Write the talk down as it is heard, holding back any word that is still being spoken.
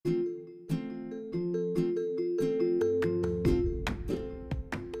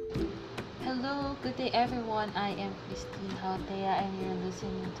everyone, I am Christine Hautea and you're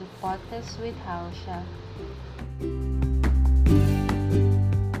listening to Podcast with Hausha.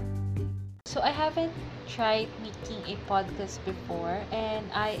 So I haven't tried making a podcast before and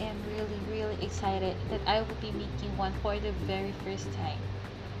I am really excited that I will be making one for the very first time.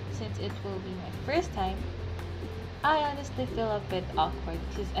 Since it will be my first time, I honestly feel a bit awkward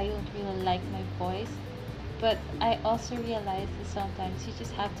because I don't really like my voice, but I also realize that sometimes you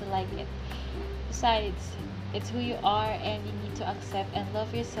just have to like it. Besides, it's who you are and you need to accept and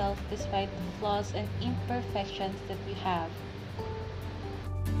love yourself despite the flaws and imperfections that you have.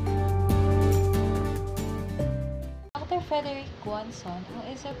 Dr. Frederick Guanson,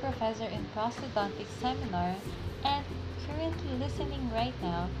 who is a professor in prosthodontic seminar and currently listening right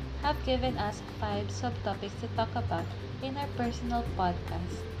now, have given us 5 subtopics to talk about in our personal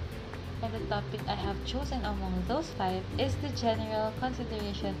podcast. And the topic I have chosen among those 5 is the general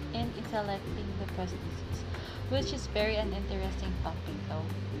consideration in selecting the prosthesis, which is very an interesting topic though.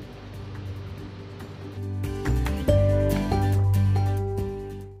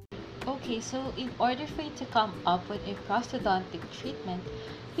 Okay, so in order for you to come up with a prosthodontic treatment,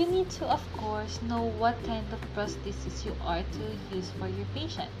 you need to of course know what kind of prosthesis you are to use for your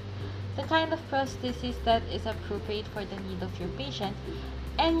patient. The kind of prosthesis that is appropriate for the need of your patient,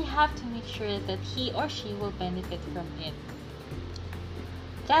 and you have to make sure that he or she will benefit from it.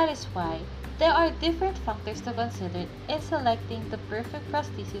 That is why there are different factors to consider in selecting the perfect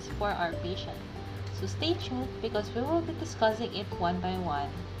prosthesis for our patient. So stay tuned because we will be discussing it one by one.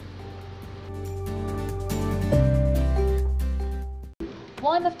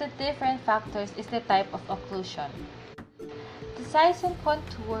 One of the different factors is the type of occlusion. The size and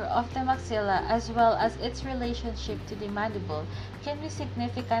contour of the maxilla as well as its relationship to the mandible can be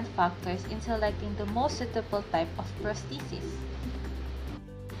significant factors in selecting the most suitable type of prosthesis.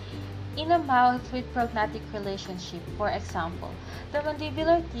 In a mouth with prognatic relationship, for example, the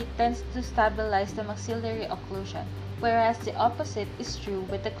mandibular teeth tends to stabilize the maxillary occlusion, whereas the opposite is true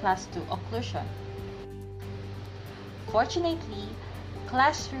with the class 2 occlusion. Fortunately,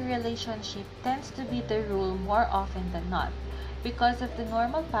 class 3 relationship tends to be the rule more often than not, because of the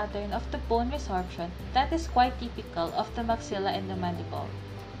normal pattern of the bone resorption that is quite typical of the maxilla and the mandible.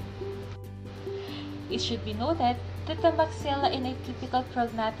 It should be noted that the maxilla in a typical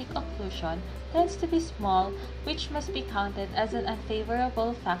prognatic occlusion tends to be small, which must be counted as an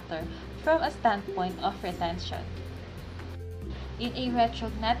unfavorable factor from a standpoint of retention. In a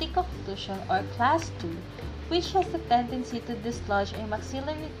retrognatic occlusion or class 2, which has the tendency to dislodge a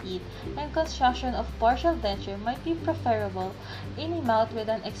maxillary teeth, and construction of partial denture might be preferable in a mouth with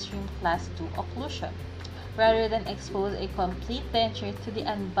an extreme class 2 occlusion, rather than expose a complete denture to the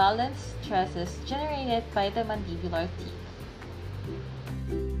unbalanced stresses generated by the mandibular teeth.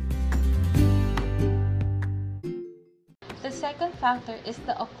 The second factor is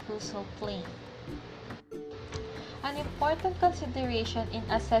the occlusal plane. An important consideration in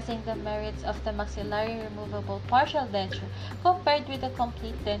assessing the merits of the maxillary removable partial denture compared with a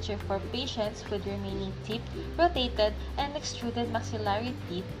complete denture for patients with remaining tipped, rotated, and extruded maxillary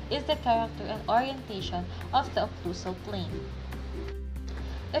teeth is the character and orientation of the occlusal plane.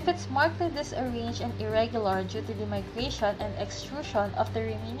 If it's markedly disarranged and irregular due to the migration and extrusion of the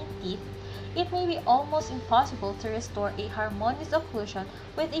remaining teeth, it may be almost impossible to restore a harmonious occlusion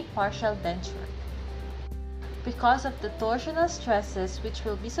with a partial denture. Because of the torsional stresses which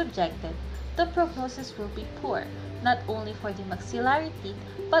will be subjected, the prognosis will be poor, not only for the maxillary teeth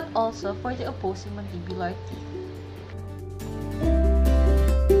but also for the opposing mandibular teeth.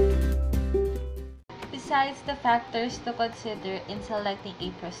 Besides the factors to consider in selecting a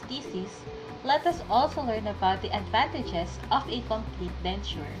prosthesis, let us also learn about the advantages of a complete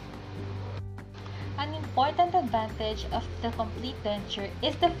denture. An important advantage of the complete denture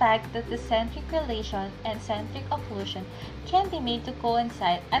is the fact that the centric relation and centric occlusion can be made to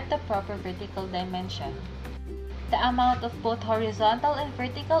coincide at the proper vertical dimension. The amount of both horizontal and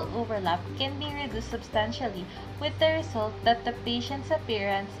vertical overlap can be reduced substantially, with the result that the patient's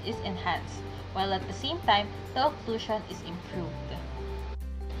appearance is enhanced, while at the same time the occlusion is improved.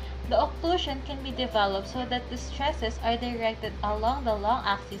 The occlusion can be developed so that the stresses are directed along the long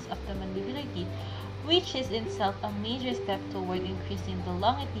axis of the mandibular teeth, which is in itself a major step toward increasing the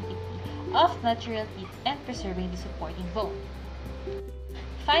longevity of natural teeth and preserving the supporting bone.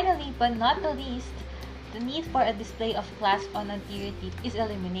 Finally, but not the least, the need for a display of clasp on anterior teeth is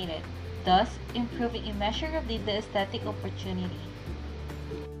eliminated, thus improving immeasurably the aesthetic opportunity.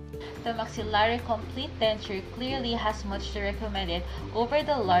 The maxillary complete denture clearly has much to recommend it over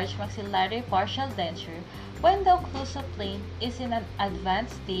the large maxillary partial denture when the occlusal plane is in an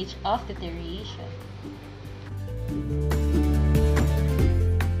advanced stage of deterioration.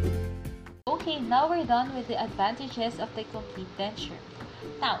 Okay, now we're done with the advantages of the complete denture.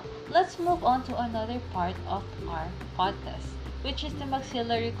 Now, let's move on to another part of our podcast, which is the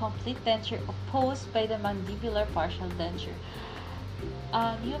maxillary complete denture opposed by the mandibular partial denture.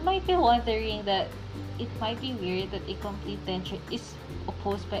 You might be wondering that it might be weird that a complete denture is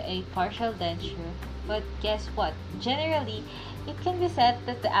opposed by a partial denture, but guess what? Generally, it can be said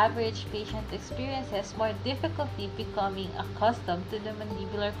that the average patient experiences more difficulty becoming accustomed to the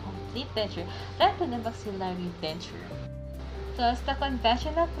mandibular complete denture than to the maxillary denture. Thus, the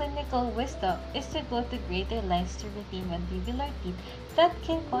conventional clinical wisdom is to go to greater lengths to retain mandibular teeth that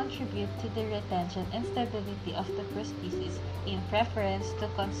can contribute to the retention and stability of the prosthesis in preference to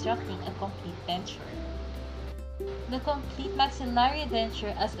constructing a complete denture. The complete maxillary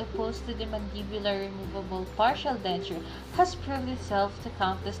denture as opposed to the mandibular removable partial denture has proved itself to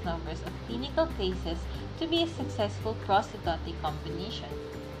countless numbers of clinical cases to be a successful prosthodontic combination.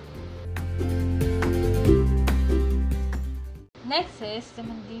 Next is the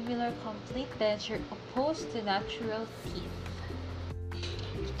mandibular complete denture opposed to natural teeth.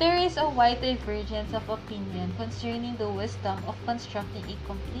 There is a wide divergence of opinion concerning the wisdom of constructing a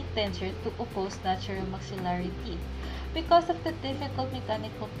complete denture to oppose natural maxillary teeth because of the difficult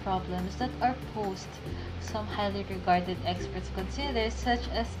mechanical problems that are posed. Some highly regarded experts consider such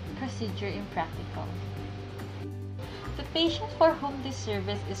as procedure impractical. The patient for whom this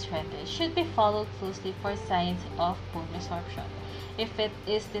service is rendered should be followed closely for signs of bone resorption. If it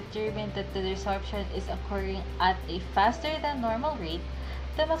is determined that the resorption is occurring at a faster than normal rate,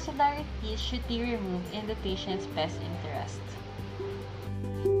 the maxillary teeth should be removed in the patient's best interest.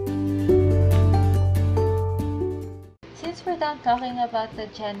 Since we're done talking about the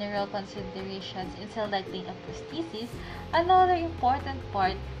general considerations in selecting a prosthesis, another important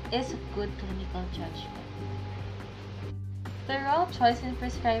part is good clinical judgment. The wrong choice in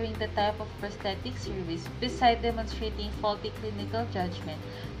prescribing the type of prosthetic service, beside demonstrating faulty clinical judgment,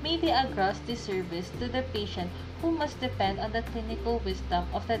 may be a gross disservice to the patient who must depend on the clinical wisdom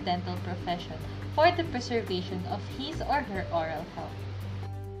of the dental profession for the preservation of his or her oral health.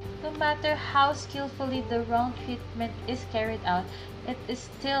 No matter how skillfully the wrong treatment is carried out, it is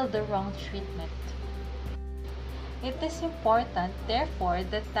still the wrong treatment. It is important, therefore,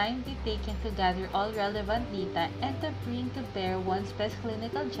 that time be taken to gather all relevant data and to bring to bear one's best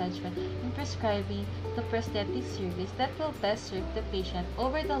clinical judgment in prescribing the prosthetic service that will best serve the patient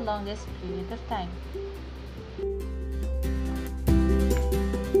over the longest period of time.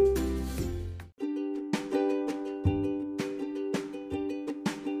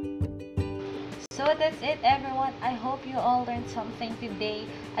 So that's it, everyone. I hope you all learned something today.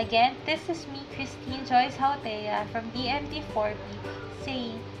 Again, this is me, Christine Joyce Hautea from DMD4B,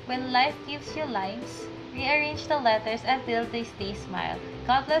 saying, when life gives you limes, rearrange the letters until they stay smile.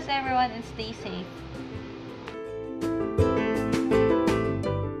 God bless everyone and stay safe.